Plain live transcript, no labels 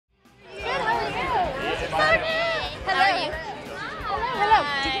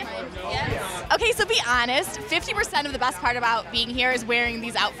honest, 50% of the best part about being here is wearing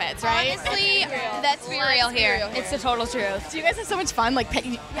these outfits, right? Honestly, let's be real here. It's the total truth. Do you guys have so much fun? Like,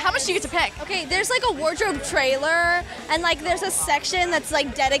 how much do you get to pick? Okay, there's like a wardrobe trailer, and like there's a section that's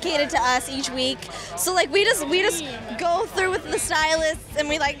like dedicated to us each week. So like we just go through with the stylists, and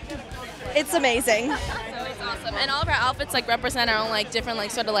it's amazing. It's awesome, and all of our outfits like represent our own like different like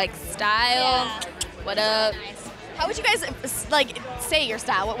sort of like style. Yeah. What up? How would you guys like say your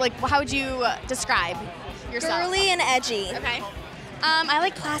style? How would you describe yourself? Girly and edgy. Okay. I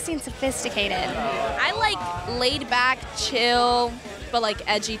like classy and sophisticated. I like laid back, chill, but like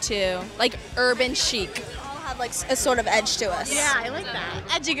edgy too, like urban chic. All have like a sort of edge to us. Yeah, I like that.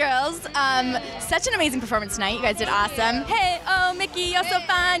 Edgy girls. Such an amazing performance tonight. You guys did awesome. Hey, oh, Mickey, you're so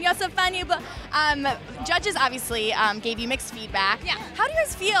fun. You're so funny. But judges obviously gave you mixed feedback. Yeah. How do you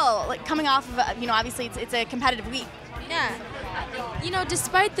guys feel like coming off of obviously it's a competitive week? Yeah. You know,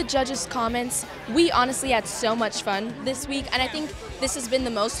 despite the judges' comments, we honestly had so much fun this week, and I think this has been the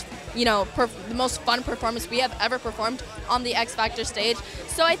most, the most fun performance we have ever performed on the X Factor stage.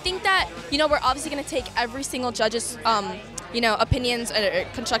 So I think that, we're obviously going to take every single judge's, opinions or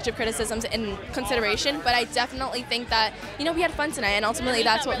constructive criticisms in consideration, but I definitely think that, we had fun tonight, and ultimately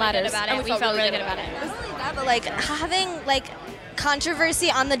that's what matters. And we felt really good about it. It wasn't only that, but like having like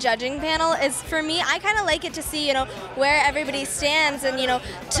controversy on the judging panel is, for me, I kind of like it to see, where everybody stands, and,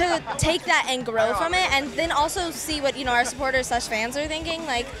 to take that and grow from it, and then also see what, our supporters / fans are thinking.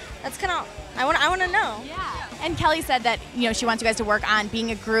 Like, that's kind of, I want to know. Yeah. And Kelly said that, she wants you guys to work on being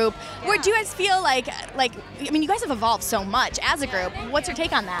a group. Yeah. Where do you guys feel like, you guys have evolved so much as a group. What's your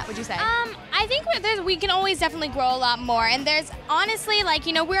take on that, would you say? I think we can always definitely grow a lot more. And there's honestly,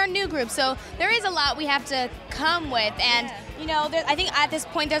 we're a new group, so there is a lot we have to come with. And, I think at this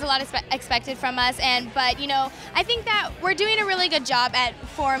point there's a lot expected from us. But, I think that we're doing a really good job at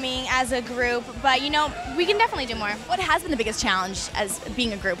forming as a group. But, we can definitely do more. What has been the biggest challenge as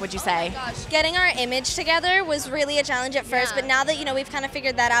being a group, would you say? Gosh, getting our image together was really a challenge at first, but now that, we've kind of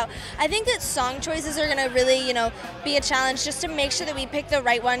figured that out, I think that song choices are going to really, be a challenge, just to make sure that we pick the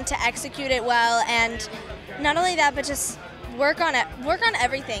right one to execute it well, and not only that, but just work on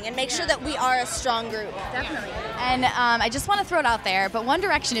everything and make sure that we are a strong group. Definitely. And I just want to throw it out there, but One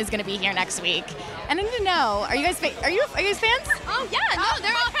Direction is going to be here next week, and I need to know, are you guys fans? Oh yeah, no,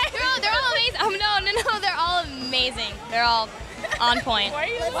 they're all amazing. Oh no, they're all amazing. They're all on point. I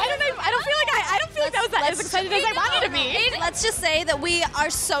don't feel like that was as excited as I wanted to be. Let's just say that we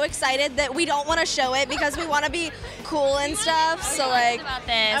are so excited that we don't want to show it because we want to be cool and stuff. So like, about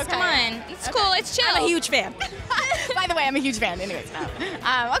this. Okay. Come on, it's cool. It's chill. I'm a huge fan. By the way, I'm a huge fan. Anyways, okay,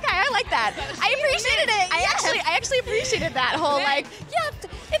 I like that. I appreciated it. I actually appreciated that whole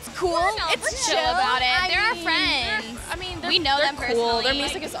it's cool. It's chill chill about it. They're our friends. We know them cool. personally. Their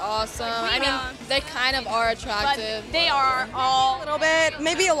music is awesome. They kind of are attractive. But they are all a little bit,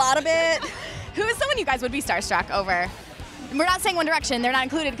 maybe a lot of it. Who is someone you guys would be starstruck over? We're not saying One Direction. They're not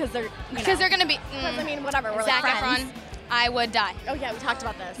included because they're going to be. Whatever. We're Zac like friends. Efron, I would die. Oh yeah, we talked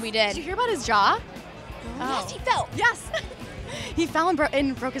about this. We did. Did you hear about his jaw? Yes, he fell. Yes. He fell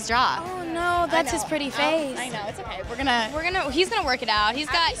and broke his jaw. Oh no, that's his pretty face. I know, it's okay. He's gonna work it out. He's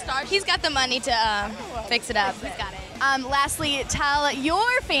got the money to fix it up. He's got it. Lastly, tell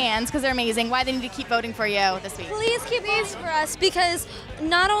your fans, because they're amazing, why they need to keep voting for you this week. Please keep voting for us, because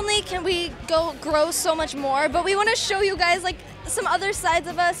not only can we grow so much more, but we want to show you guys some other sides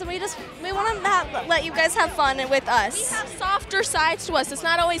of us, and we want to let you guys have fun with us. We have softer sides to us. It's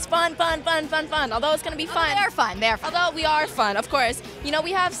not always fun. Although it's going to be fun. They are fun. Although we are fun, of course.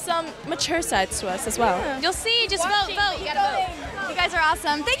 We have some mature sides to us as well. Yeah. You'll see. Just vote. You gotta vote. You guys are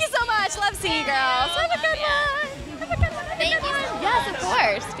awesome. Thank you so much. Love seeing you girls. Have a good one. Thank you. Yes, of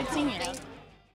course. Good seeing you.